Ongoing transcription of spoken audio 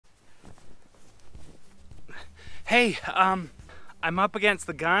Hey, I'm up against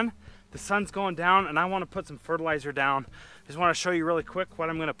the gun. The sun's going down and I want to put some fertilizer down. I just want to show you really quick what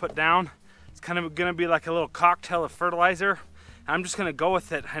I'm going to put down. It's kind of going to be like a little cocktail of fertilizer. I'm just going to go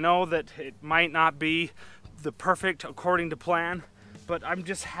with it. I know that it might not be the perfect according to plan, but I'm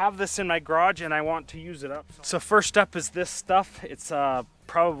just have this in my garage and I want to use it up. So first up is this stuff. It's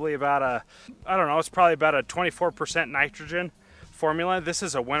probably about a, I don't know, it's probably about a 24% nitrogen formula. This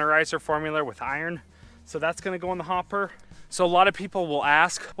is a winterizer formula with iron. So that's going to go in the hopper. So a lot of people will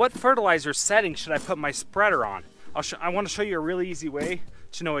ask, what fertilizer setting should I put my spreader on? I want to show you a really easy way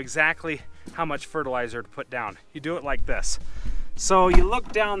to know exactly how much fertilizer to put down. You do it like this. So you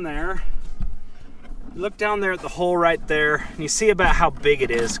look down there, at the hole right there, and you see about how big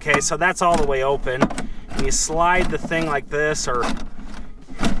it is, okay? So that's all the way open. And you slide the thing like this, or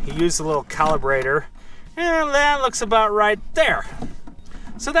you use a little calibrator, and that looks about right there.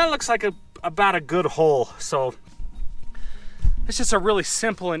 So that looks like about a good hole. So it's just a really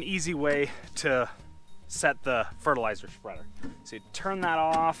simple and easy way to set the fertilizer spreader. So you turn that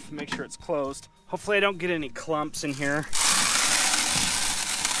off, make sure it's closed. Hopefully I don't get any clumps in here.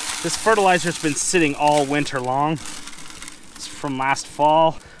 This fertilizer's been sitting all winter long. It's from last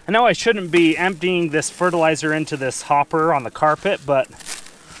fall. I know I shouldn't be emptying this fertilizer into this hopper on the carpet, but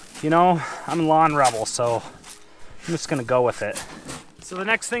you know, I'm a lawn rebel, so I'm just gonna go with it. So the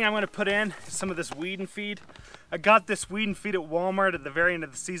next thing I'm gonna put in is some of this weed and feed. I got this weed and feed at Walmart at the very end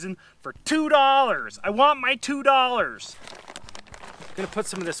of the season for $2. I want my $2. I'm gonna put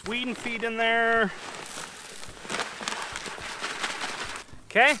some of this weed and feed in there.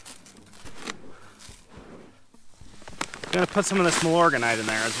 Okay. I'm gonna put some of this Milorganite in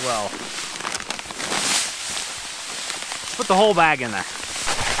there as well. Put the whole bag in there.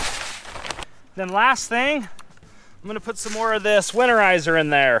 Then last thing, I'm gonna put some more of this winterizer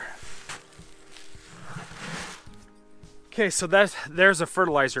in there. Okay, so there's a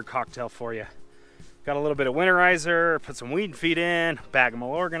fertilizer cocktail for you. Got a little bit of winterizer, put some weed and feed in, bag of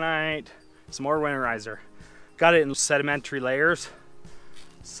Milorganite, some more winterizer. Got it in sedimentary layers.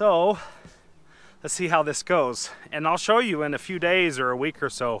 So let's see how this goes. And I'll show you in a few days or a week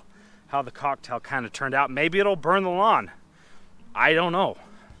or so how the cocktail kind of turned out. Maybe it'll burn the lawn. I don't know.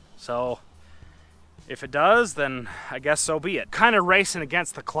 So if it does, then I guess so be it. Kind of racing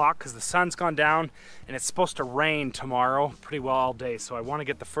against the clock because the sun's gone down and it's supposed to rain tomorrow pretty well all day. So I want to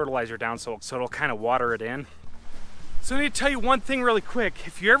get the fertilizer down so it'll kind of water it in. So I need to tell you one thing really quick.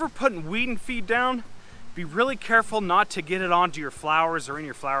 If you're ever putting weed and feed down, be really careful not to get it onto your flowers or in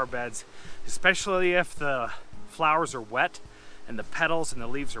your flower beds, especially if the flowers are wet and the petals and the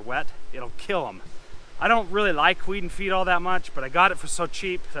leaves are wet. It'll kill them. I don't really like weed and feed all that much, but I got it for so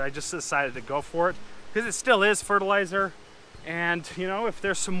cheap that I just decided to go for it because it still is fertilizer. And you know, if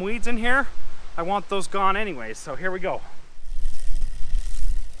there's some weeds in here, I want those gone anyway. So here we go.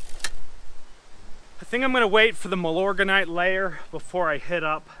 I think I'm gonna wait for the Milorganite layer before I hit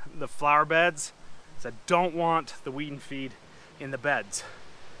up the flower beds. I don't want the weed and feed in the beds.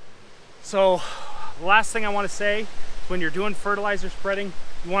 So the last thing I want to say, when you're doing fertilizer spreading,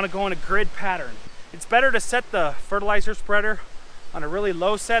 you want to go in a grid pattern. It's better to set the fertilizer spreader on a really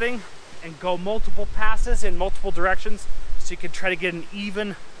low setting and go multiple passes in multiple directions so you can try to get an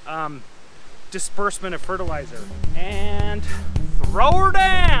even disbursement of fertilizer. And throw her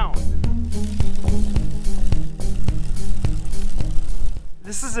down!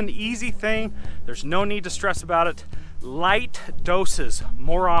 This is an easy thing. There's no need to stress about it. Light doses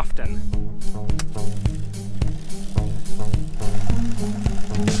more often.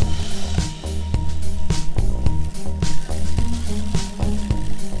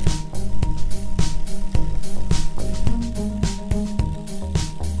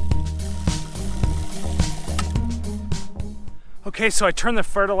 Okay, so I turned the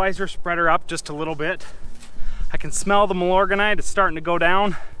fertilizer spreader up just a little bit. I can smell the Milorganite, it's starting to go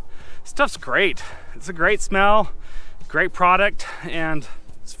down. Stuff's great. It's a great smell, great product, and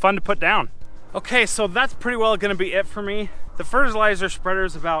it's fun to put down. Okay, so that's pretty well gonna be it for me. The fertilizer spreader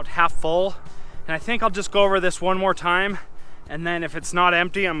is about half full, and I think I'll just go over this one more time, and then if it's not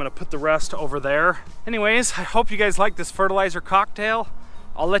empty, I'm gonna put the rest over there. Anyways, I hope you guys like this fertilizer cocktail.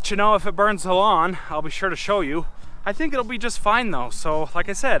 I'll let you know if it burns the lawn. I'll be sure to show you. I think it'll be just fine though. So like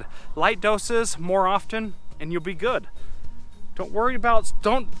I said, light doses more often, and you'll be good. Don't worry about,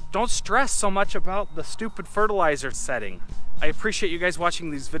 don't stress so much about the stupid fertilizer setting. I appreciate you guys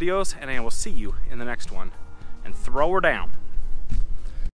watching these videos, and I will see you in the next one. And throw her down.